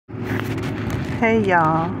Hey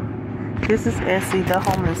y'all, this is Essie, the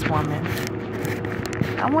homeless woman.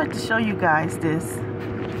 I wanted to show you guys this.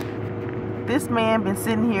 This man been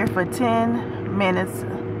sitting here for 10 minutes,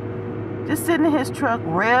 just sitting in his truck,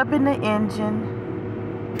 revving the engine,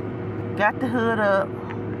 got the hood up.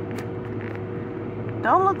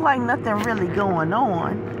 Don't look like nothing really going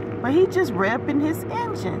on, but he just revving his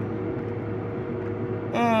engine.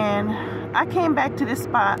 And I came back to this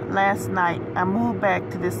spot last night. I moved back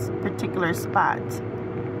to this particular spot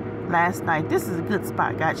last night. This is a good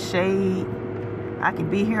spot. Got shade. I can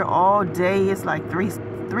be here all day. It's like 3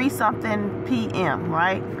 something p.m.,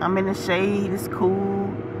 right? I'm in the shade. It's cool.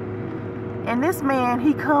 And this man,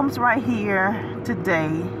 he comes right here today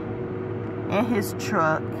in his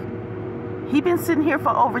truck. He been sitting here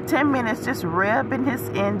for over 10 minutes just revving his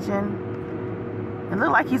engine. It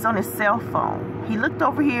looked like he's on his cell phone. He looked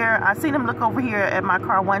over here. I seen him look over here at my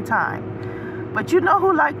car one time. But you know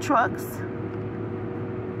who like trucks?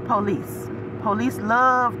 Police. Police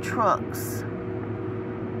love trucks.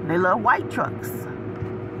 They love white trucks.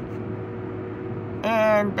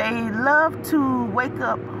 And they love to wake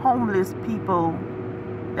up homeless people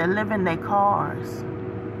that live in their cars.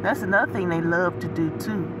 That's another thing they love to do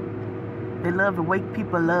too. They love to wake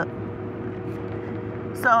people up.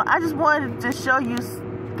 So I just wanted to show you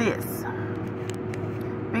this,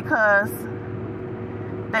 because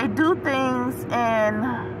they do things and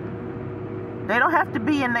they don't have to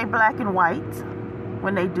be in their black and white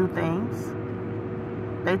when they do things.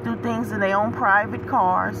 They do things in their own private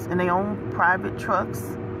cars, in their own private trucks.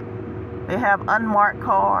 They have unmarked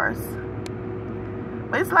cars.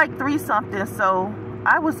 But it's like 3 something, so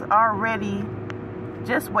I was already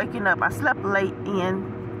just waking up. I slept late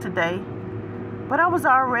in today, but I was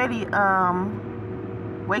already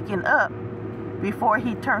waking up before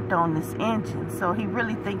he turned on this engine. So he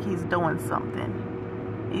really think he's doing something.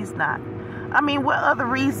 He's not. I mean, what other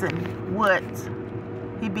reason would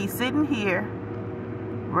he be sitting here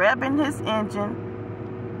revving his engine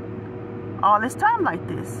all this time like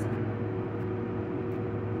this?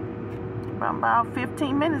 About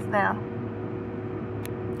 15 minutes now.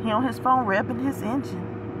 He on his phone revving his engine.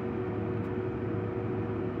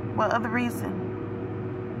 What other reason?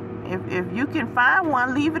 If you can find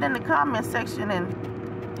one, leave it in the comment section and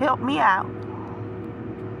help me out.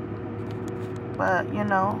 But you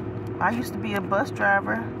know, I used to be a bus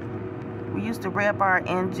driver. We used to rev our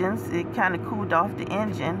engines. It kind of cooled off the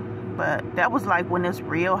engine, but that was like when it's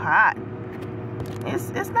real hot.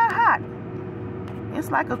 It's not hot. It's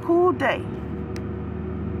like a cool day.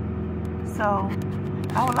 So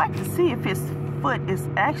I would like to see if his foot is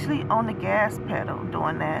actually on the gas pedal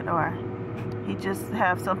doing that, or he just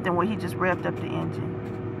have something where he just revved up the engine.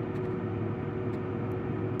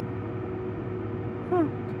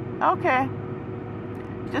 Okay.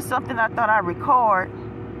 Just something I thought I'd record.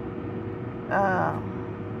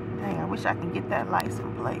 Dang, I wish I could get that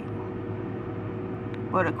license plate.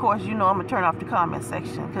 But of course, you know I'm gonna turn off the comment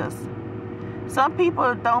section, because some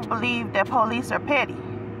people don't believe that police are petty.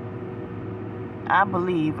 I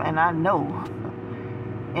believe, and I know,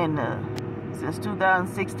 since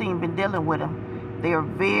 2016, been dealing with them, they're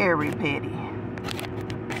very petty.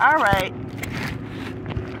 All right,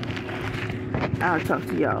 I'll talk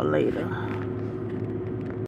to y'all later.